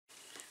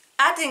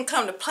I didn't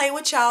come to play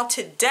with y'all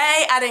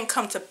today. I didn't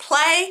come to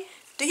play.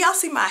 Do y'all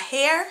see my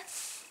hair?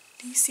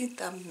 Do you see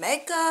the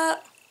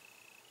makeup?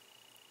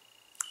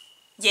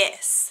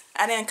 Yes,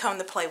 I didn't come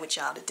to play with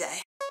y'all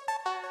today.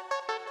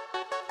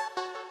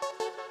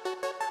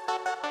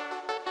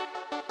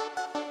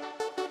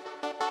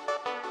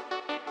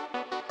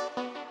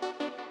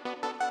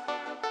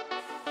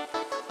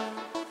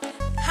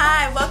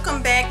 Hi,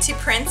 welcome back to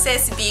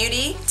Princess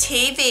Beauty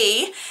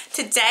TV.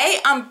 Today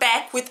I'm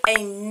back with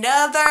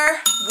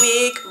another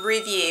wig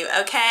review,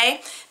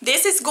 okay?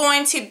 This is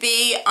going to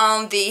be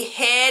on the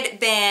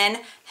headband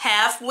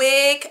half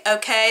wig,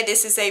 okay?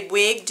 This is a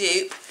wig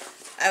dupe,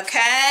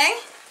 okay?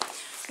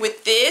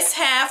 With this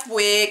half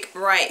wig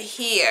right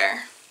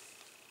here.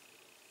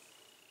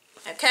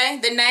 Okay,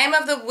 the name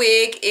of the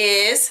wig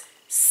is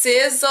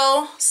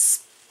Sizzle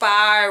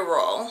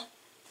Spiral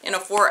in a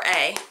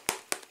 4A.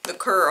 The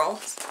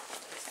curls.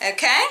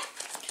 Okay,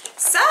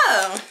 so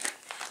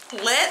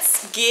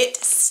let's get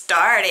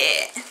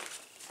started.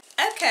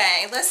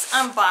 Okay, let's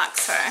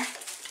unbox her.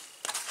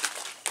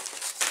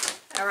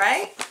 All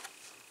right,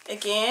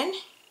 again,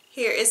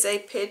 here is a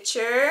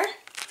picture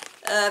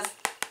of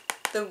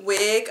the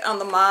wig on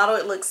the model.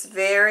 It looks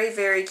very,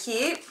 very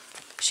cute.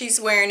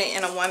 She's wearing it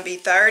in a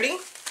 1B30.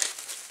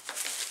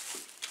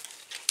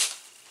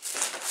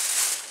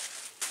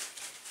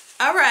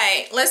 All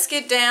right, let's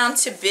get down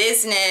to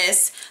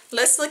business.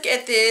 Let's look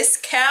at this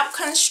cap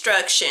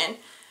construction.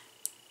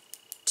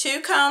 2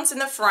 combs in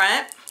the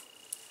front.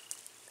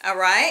 All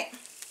right.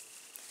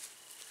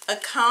 A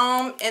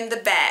comb in the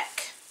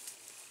back.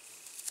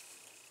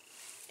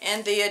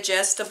 And the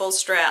adjustable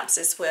straps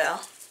as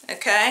well.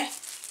 Okay.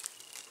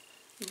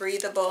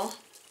 Breathable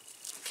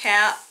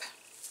cap.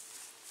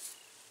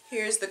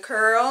 Here's the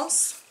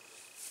curls.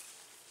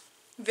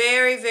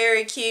 Very,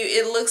 very cute.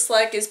 It looks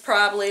like it's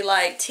probably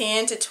like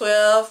 10 to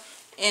 12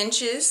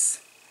 inches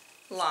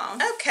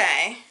long.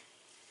 Okay,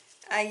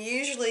 I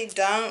usually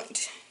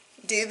don't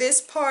do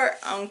this part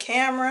on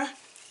camera,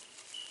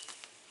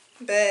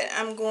 but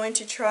I'm going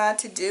to try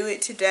to do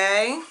it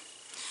today.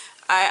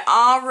 I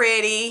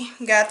already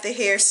got the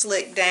hair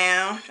slicked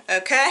down,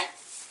 okay?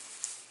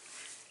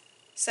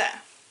 So,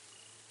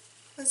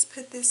 let's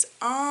put this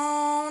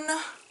on.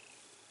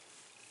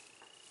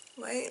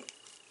 Wait.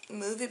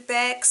 Move it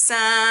back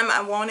some.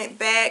 I want it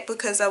back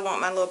because I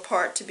want my little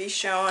part to be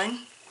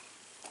showing.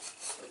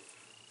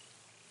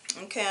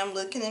 Okay, I'm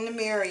looking in the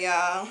mirror,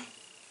 y'all,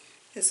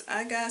 because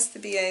I got to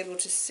be able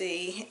to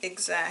see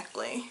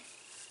exactly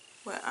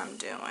what I'm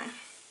doing.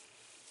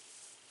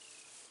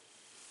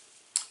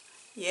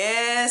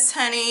 Yes,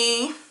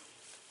 honey.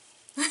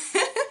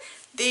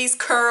 These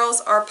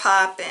curls are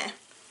popping.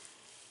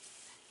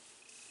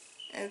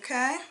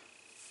 Okay.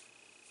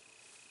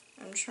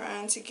 I'm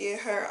trying to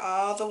get her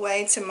all the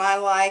way to my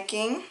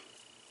liking.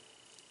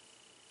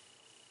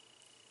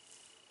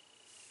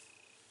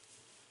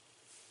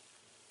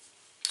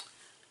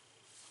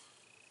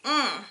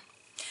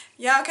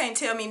 Y'all can't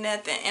tell me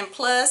nothing. And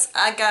plus,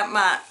 I got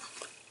my...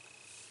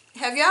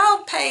 Have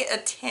y'all paid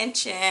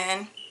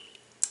attention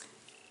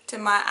to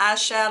my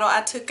eyeshadow?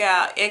 I took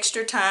out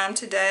extra time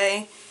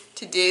today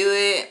to do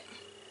it.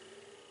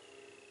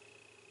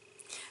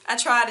 I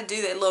tried to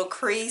do that little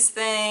crease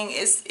thing.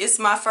 It's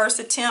my first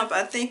attempt.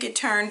 I think it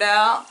turned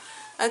out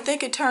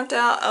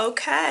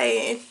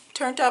okay. It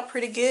turned out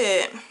pretty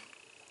good.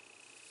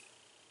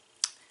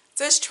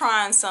 Just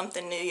trying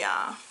something new,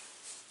 y'all.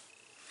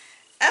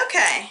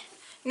 Okay,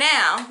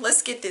 now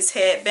let's get this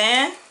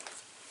headband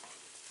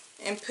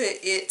and put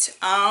it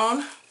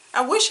on.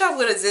 I wish I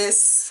would have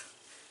just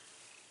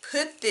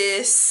put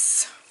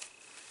this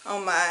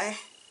on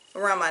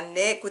around my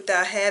neck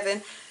without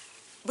having,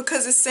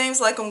 because it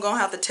seems like I'm gonna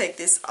have to take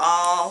this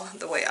all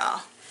the way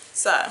off.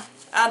 So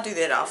I'll do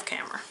that off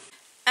camera.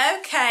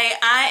 Okay,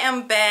 I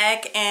am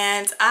back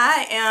and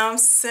I am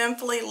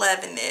simply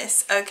loving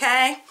this,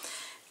 okay?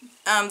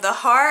 The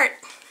Heart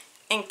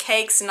and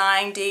Cakes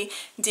 90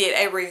 did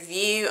a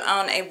review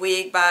on a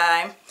wig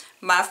by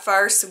My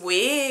First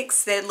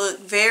Wigs that look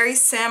very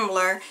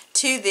similar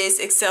to this,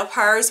 except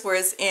hers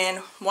was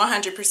in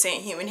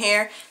 100% human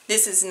hair.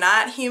 This is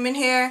not human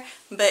hair,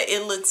 but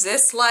it looks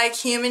just like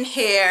human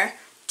hair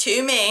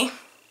to me.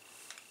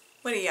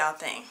 What do y'all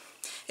think?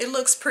 It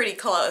looks pretty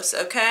close,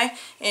 okay?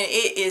 And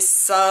it is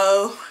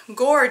so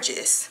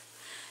gorgeous.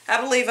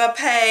 I believe I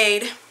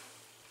paid,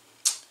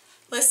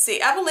 let's see,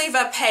 I believe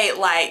I paid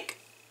like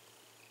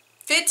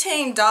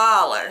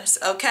 $15,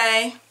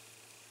 okay?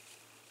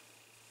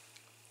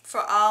 For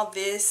all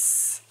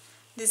this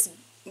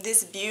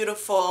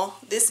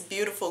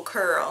beautiful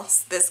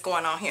curls that's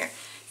going on here.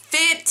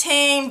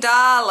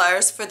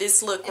 $15 for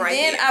this look right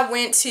here. Then I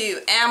went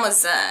to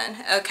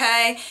Amazon,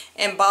 okay,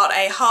 and bought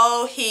a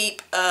whole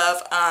heap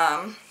of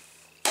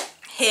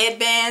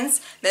headbands.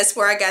 That's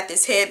where I got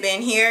this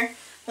headband here.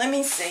 Let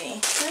me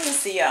see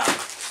y'all.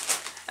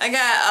 I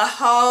got a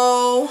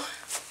whole,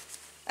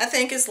 I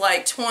think it's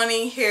like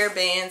 20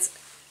 hairbands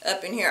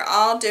up in here,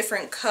 all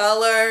different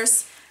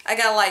colors. I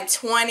got like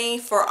 20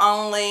 for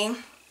only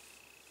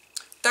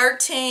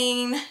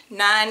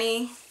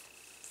 $13.95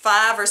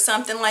 $5 or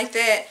something like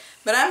that.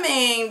 But I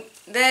mean,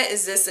 that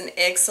is just an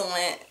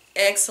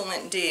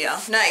excellent deal.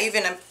 Not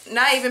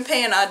even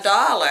paying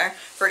 $1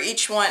 for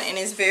each one, and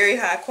it's very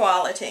high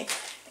quality.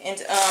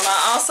 And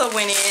I also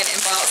went in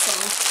and bought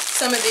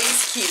some of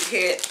these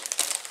cute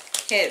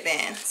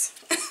headbands.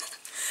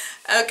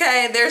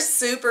 Okay, they're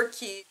super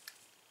cute.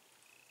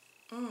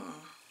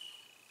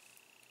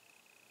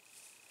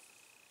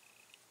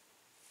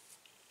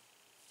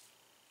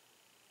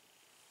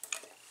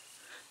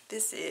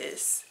 This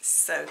is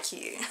so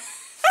cute.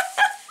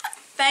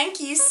 Thank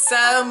you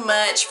so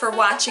much for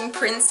watching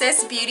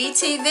Princess Beauty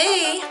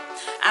TV.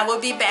 I will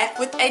be back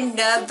with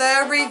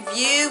another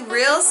review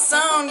real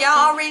soon.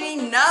 Y'all already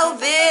know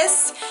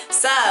this.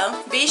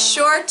 So be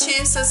sure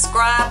to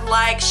subscribe,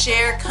 like,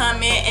 share,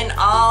 comment, and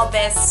all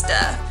that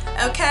stuff.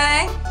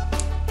 Okay?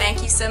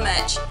 Thank you so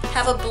much.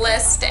 Have a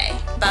blessed day.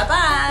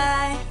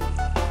 Bye-bye.